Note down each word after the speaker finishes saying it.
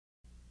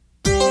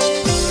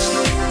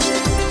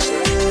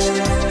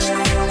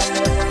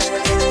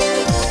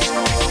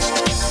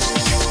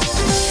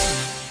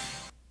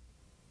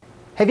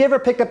Have you ever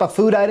picked up a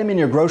food item in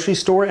your grocery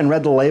store and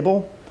read the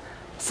label?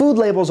 Food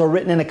labels are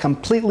written in a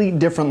completely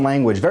different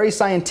language, very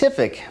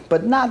scientific,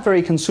 but not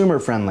very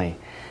consumer-friendly.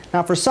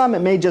 Now, for some,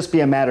 it may just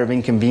be a matter of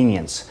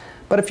inconvenience.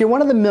 But if you're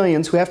one of the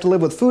millions who have to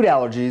live with food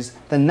allergies,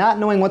 then not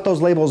knowing what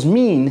those labels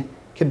mean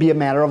could be a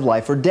matter of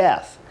life or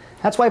death.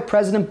 That's why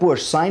President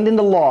Bush signed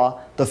into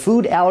law the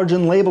Food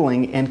Allergen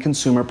Labeling and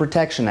Consumer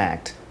Protection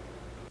Act.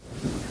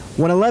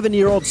 When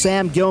 11-year-old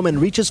Sam Gilman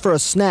reaches for a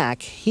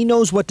snack, he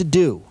knows what to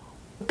do.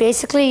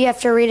 Basically, you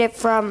have to read it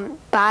from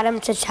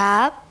bottom to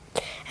top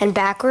and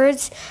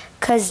backwards,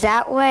 because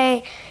that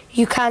way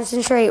you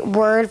concentrate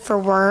word for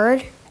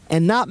word.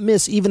 And not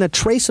miss even a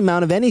trace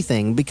amount of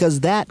anything, because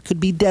that could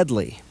be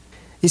deadly.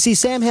 You see,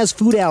 Sam has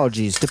food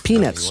allergies to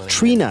peanuts,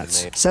 tree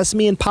nuts,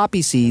 sesame and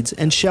poppy seeds,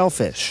 and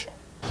shellfish.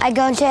 I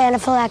go into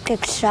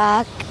anaphylactic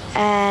shock,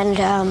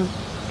 and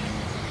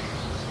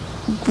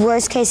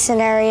worst case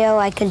scenario,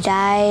 I could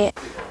die.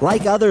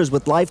 Like others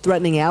with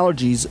life-threatening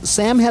allergies,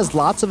 Sam has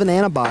lots of an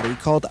antibody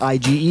called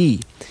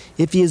IgE.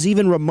 If he is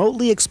even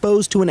remotely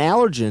exposed to an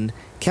allergen,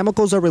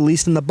 chemicals are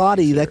released in the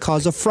body that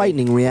cause a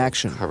frightening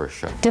reaction.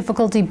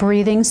 Difficulty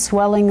breathing,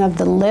 swelling of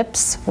the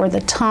lips or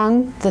the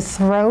tongue, the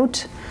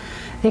throat.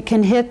 It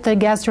can hit the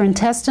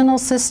gastrointestinal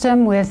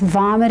system with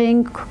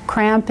vomiting,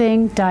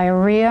 cramping,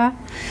 diarrhea.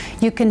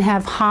 You can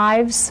have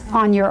hives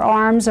on your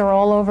arms or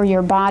all over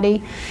your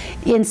body.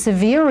 In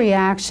severe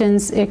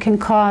reactions, it can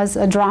cause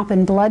a drop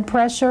in blood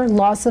pressure,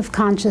 loss of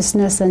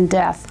consciousness, and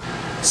death.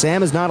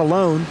 Sam is not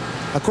alone.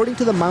 According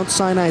to the Mount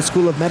Sinai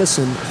School of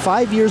Medicine,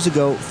 5 years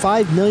ago,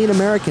 5 million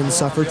Americans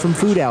suffered from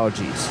food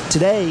allergies.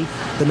 Today,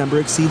 the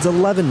number exceeds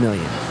 11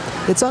 million.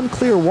 It's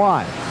unclear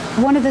why.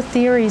 One of the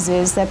theories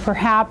is that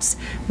perhaps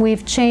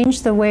we've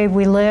changed the way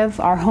we live.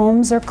 Our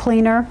homes are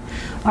cleaner.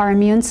 Our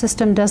immune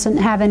system doesn't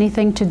have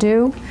anything to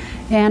do.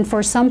 And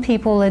for some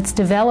people, it's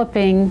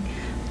developing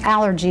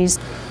allergies.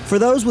 For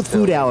those with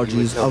food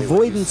allergies,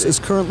 avoidance is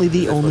currently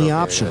the only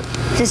option.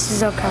 This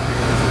is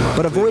okay.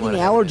 But avoiding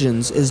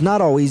allergens is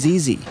not always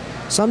easy.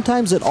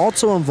 Sometimes it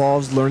also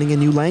involves learning a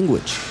new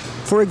language.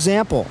 For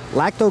example,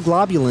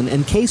 lactoglobulin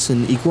and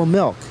casein equal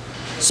milk.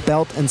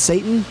 Spelt and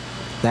Satan,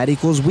 that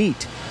equals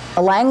wheat.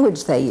 The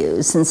language they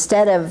use,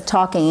 instead of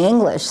talking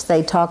English,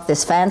 they talk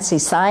this fancy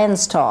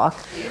science talk.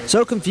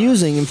 So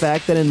confusing, in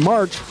fact, that in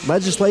March,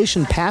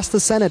 legislation passed the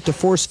Senate to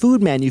force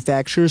food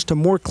manufacturers to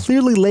more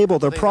clearly label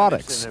their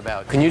products.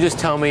 Can you just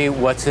tell me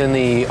what's in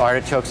the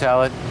artichoke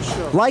salad?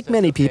 Like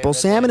many people,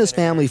 Sam and his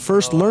family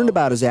first learned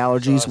about his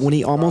allergies when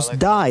he almost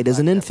died as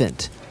an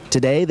infant.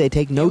 Today, they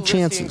take no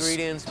chances.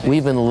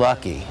 We've been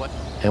lucky,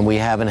 and we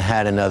haven't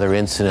had another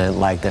incident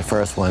like the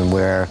first one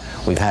where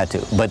we've had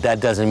to. But that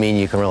doesn't mean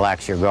you can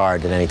relax your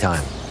guard at any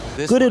time.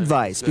 Good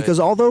advice, because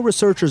although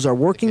researchers are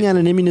working on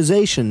an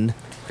immunization,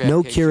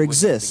 no cure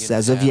exists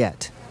as of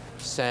yet.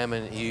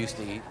 Salmon he used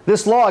to eat.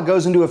 This law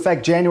goes into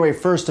effect January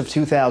 1st of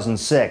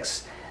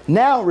 2006.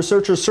 Now,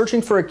 researchers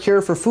searching for a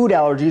cure for food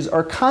allergies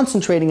are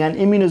concentrating on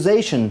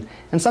immunization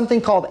and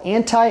something called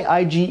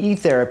anti-IgE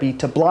therapy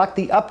to block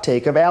the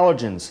uptake of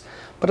allergens.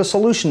 But a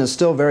solution is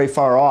still very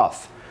far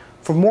off.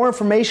 For more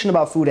information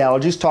about food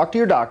allergies, talk to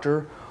your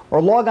doctor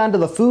or log on to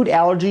the Food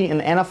Allergy and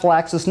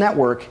Anaphylaxis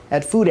Network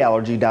at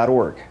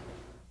foodallergy.org.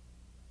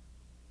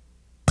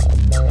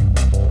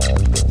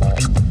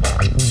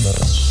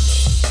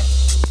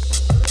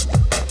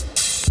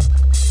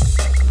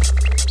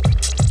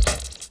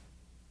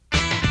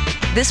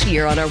 This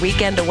year on our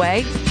weekend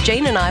away,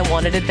 Jane and I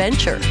wanted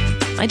adventure.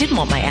 I didn't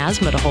want my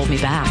asthma to hold me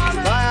back.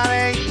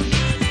 Bye,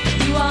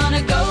 honey. You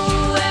wanna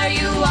go where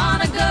you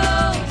wanna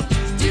go,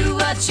 do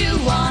what you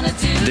wanna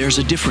do. There's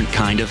a different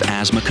kind of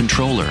asthma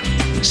controller,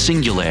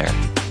 Singulair.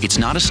 It's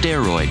not a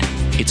steroid.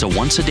 It's a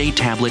once-a-day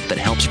tablet that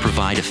helps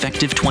provide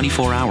effective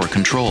 24-hour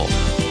control.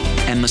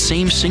 And the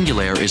same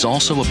Singulair is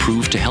also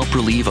approved to help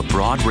relieve a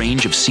broad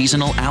range of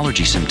seasonal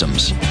allergy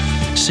symptoms.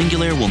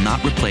 Singulair will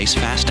not replace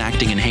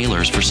fast-acting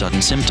inhalers for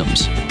sudden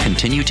symptoms.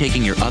 Continue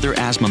taking your other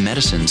asthma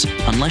medicines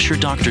unless your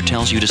doctor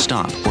tells you to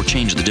stop or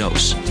change the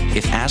dose.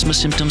 If asthma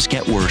symptoms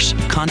get worse,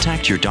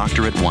 contact your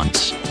doctor at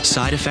once.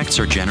 Side effects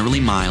are generally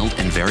mild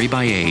and vary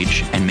by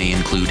age and may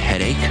include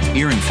headache,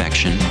 ear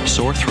infection,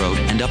 sore throat,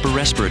 and upper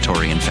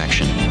respiratory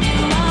infection.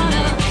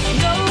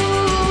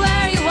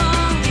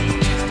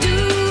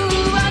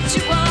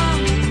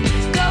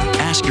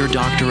 Ask your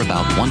doctor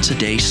about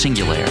once-a-day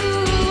Singulair.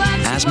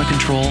 Asthma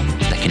control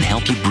that can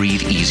help you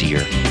breathe easier.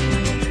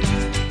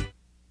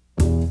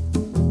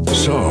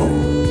 So,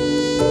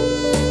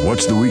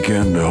 what's the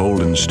weekend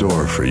hold in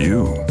store for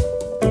you?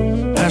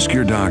 Ask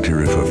your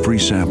doctor if a free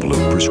sample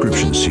of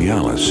prescription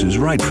Cialis is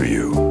right for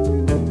you.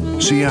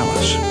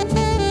 Cialis.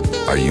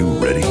 Are you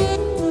ready?